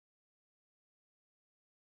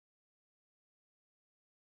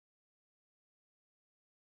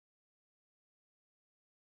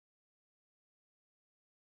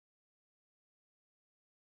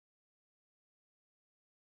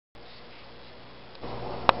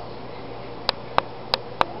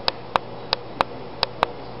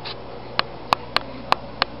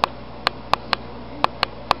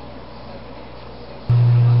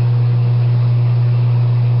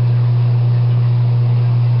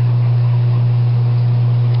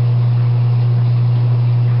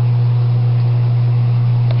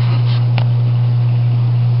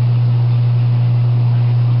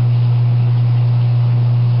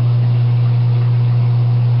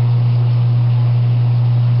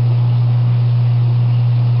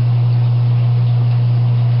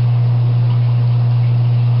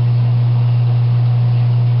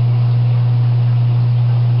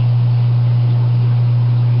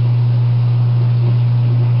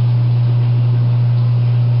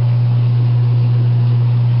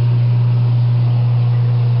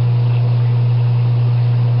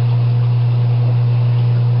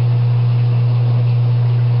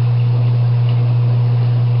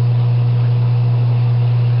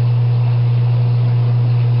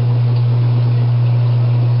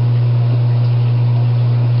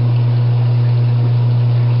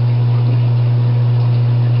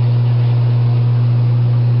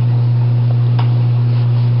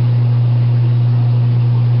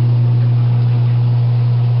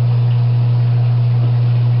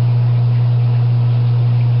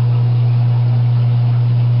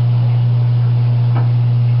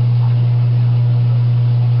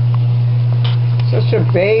Such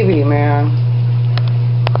a baby, man.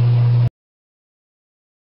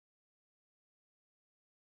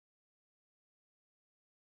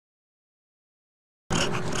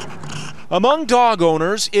 Among dog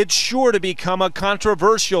owners, it's sure to become a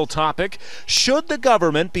controversial topic. Should the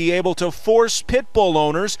government be able to force pit bull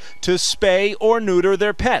owners to spay or neuter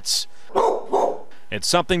their pets? It's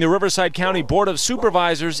something the Riverside County Board of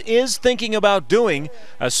Supervisors is thinking about doing,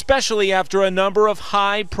 especially after a number of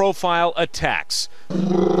high-profile attacks.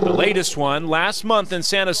 The latest one last month in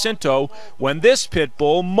San Jacinto when this pit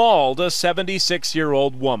bull mauled a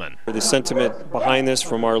 76-year-old woman. The sentiment behind this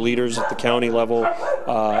from our leaders at the county level,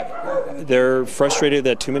 they're frustrated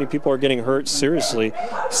that too many people are getting hurt seriously,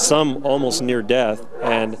 some almost near death,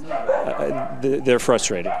 and they're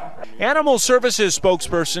frustrated. Animal Services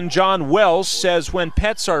spokesperson John Wells says when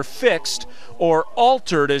pets are fixed, or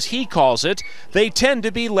altered as he calls it, they tend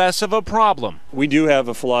to be less of a problem. We do have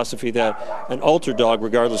a philosophy that an altered dog,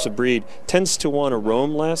 regardless of breed, tends to want to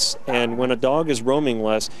roam less, and when a dog is roaming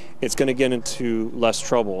less, it's going to get into less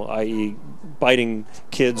trouble, i.e. biting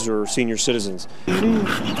kids or senior citizens.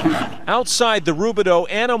 Outside the Rubidoux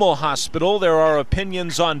Animal Hospital, there are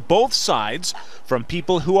opinions on both sides, from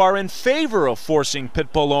people who are in favor of forcing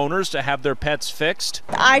pit bull owners to have their pets fixed.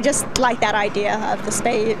 I just like that idea of the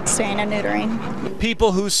spaying and neutering.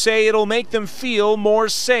 People who say it'll make them feel more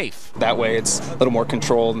safe. That way it's a little more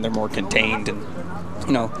controlled and they're more contained and,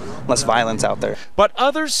 you know, less violence out there. But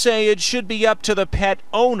others say it should be up to the pet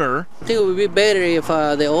owner. I think it would be better if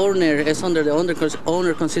the owner is under the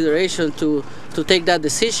owner consideration to take that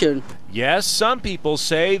decision. Yes, some people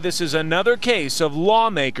say this is another case of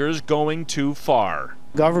lawmakers going too far.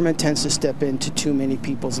 Government tends to step into too many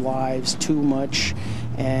people's lives too much,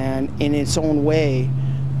 and in its own way,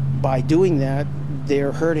 by doing that,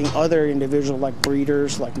 they're hurting other individuals like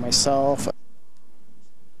breeders, like myself.